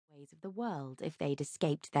ways of the world if they'd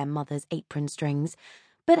escaped their mother's apron strings,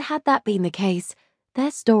 but had that been the case,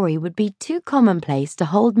 their story would be too commonplace to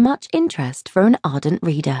hold much interest for an ardent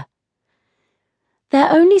reader.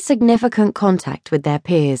 Their only significant contact with their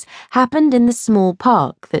peers happened in the small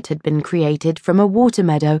park that had been created from a water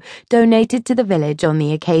meadow donated to the village on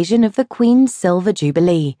the occasion of the Queen's Silver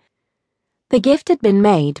Jubilee. The gift had been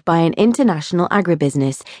made by an international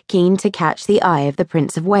agribusiness keen to catch the eye of the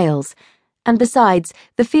Prince of Wales, and besides,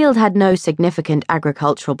 the field had no significant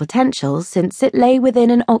agricultural potential since it lay within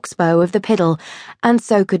an oxbow of the Piddle, and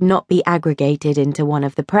so could not be aggregated into one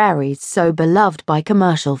of the prairies so beloved by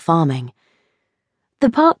commercial farming. The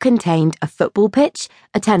park contained a football pitch,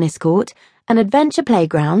 a tennis court, an adventure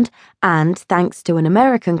playground, and, thanks to an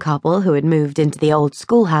American couple who had moved into the old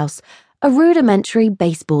schoolhouse, a rudimentary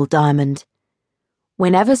baseball diamond.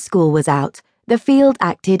 Whenever school was out, the field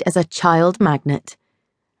acted as a child magnet.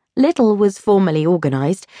 Little was formally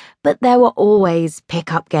organised, but there were always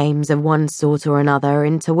pick-up games of one sort or another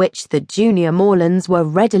into which the junior Morlands were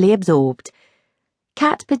readily absorbed.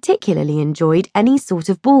 Kat particularly enjoyed any sort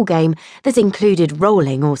of ball game that included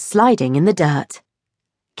rolling or sliding in the dirt.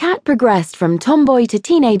 Kat progressed from tomboy to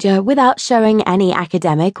teenager without showing any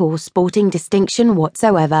academic or sporting distinction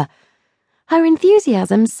whatsoever. Her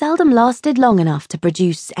enthusiasm seldom lasted long enough to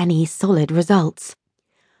produce any solid results.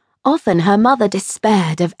 Often her mother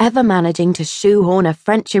despaired of ever managing to shoehorn a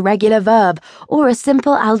French irregular verb or a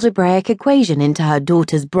simple algebraic equation into her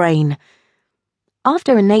daughter's brain.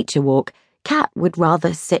 After a nature walk, Kat would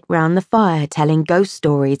rather sit round the fire telling ghost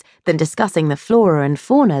stories than discussing the flora and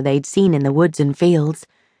fauna they'd seen in the woods and fields.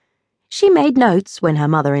 She made notes when her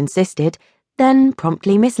mother insisted, then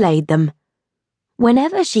promptly mislaid them.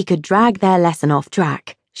 Whenever she could drag their lesson off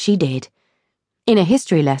track, she did. In a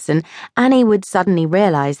history lesson, Annie would suddenly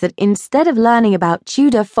realise that instead of learning about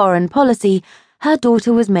Tudor foreign policy, her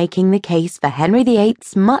daughter was making the case for Henry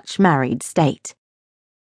VIII's much-married state.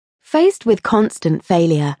 Faced with constant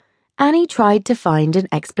failure, Annie tried to find an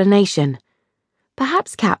explanation.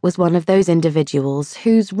 Perhaps Kat was one of those individuals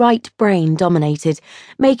whose right brain dominated,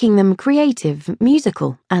 making them creative,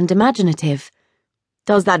 musical, and imaginative.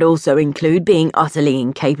 "Does that also include being utterly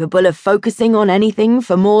incapable of focusing on anything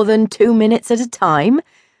for more than 2 minutes at a time?"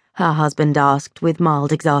 her husband asked with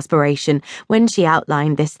mild exasperation when she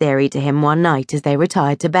outlined this theory to him one night as they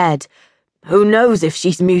retired to bed. "Who knows if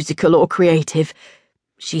she's musical or creative?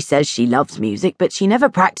 She says she loves music, but she never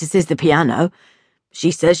practices the piano.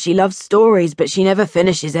 She says she loves stories, but she never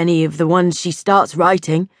finishes any of the ones she starts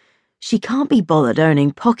writing. She can't be bothered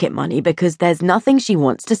earning pocket money because there's nothing she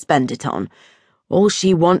wants to spend it on. All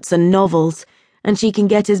she wants are novels, and she can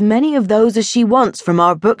get as many of those as she wants from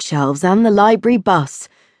our bookshelves and the library bus.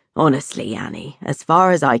 Honestly, Annie, as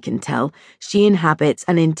far as I can tell, she inhabits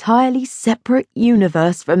an entirely separate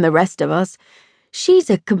universe from the rest of us. She's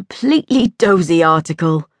a completely dozy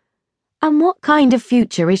article." "And what kind of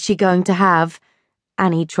future is she going to have?"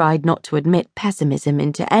 Annie tried not to admit pessimism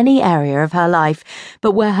into any area of her life,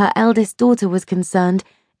 but where her eldest daughter was concerned,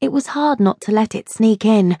 it was hard not to let it sneak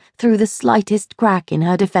in through the slightest crack in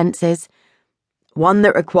her defences. "One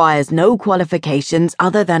that requires no qualifications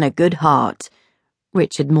other than a good heart,"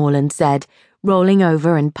 Richard Morland said, rolling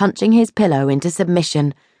over and punching his pillow into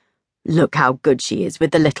submission. "Look how good she is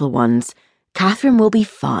with the little ones. Catherine will be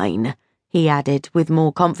fine," he added with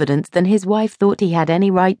more confidence than his wife thought he had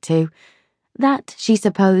any right to. That, she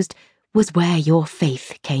supposed, was where your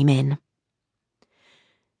faith came in.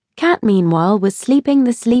 Kat, meanwhile, was sleeping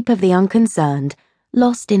the sleep of the unconcerned,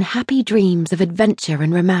 lost in happy dreams of adventure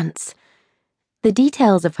and romance. The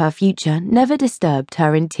details of her future never disturbed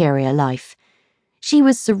her interior life. She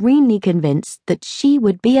was serenely convinced that she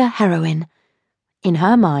would be a heroine. In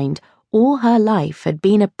her mind, all her life had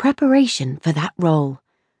been a preparation for that role.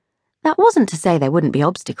 That wasn't to say there wouldn't be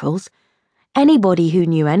obstacles. Anybody who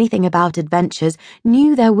knew anything about adventures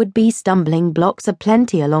knew there would be stumbling blocks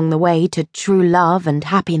aplenty along the way to true love and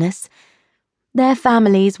happiness. Their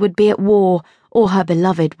families would be at war, or her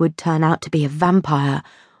beloved would turn out to be a vampire,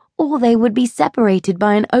 or they would be separated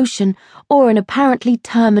by an ocean or an apparently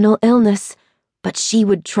terminal illness, but she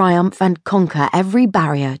would triumph and conquer every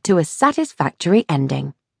barrier to a satisfactory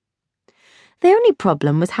ending. The only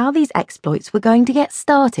problem was how these exploits were going to get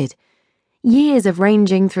started. Years of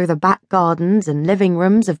ranging through the back gardens and living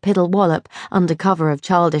rooms of Piddle Wallop under cover of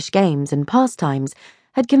childish games and pastimes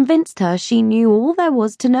had convinced her she knew all there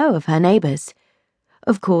was to know of her neighbours.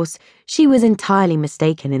 Of course, she was entirely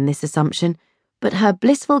mistaken in this assumption, but her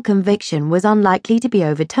blissful conviction was unlikely to be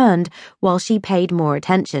overturned while she paid more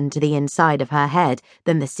attention to the inside of her head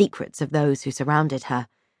than the secrets of those who surrounded her.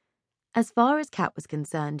 As far as Kat was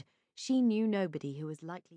concerned, she knew nobody who was likely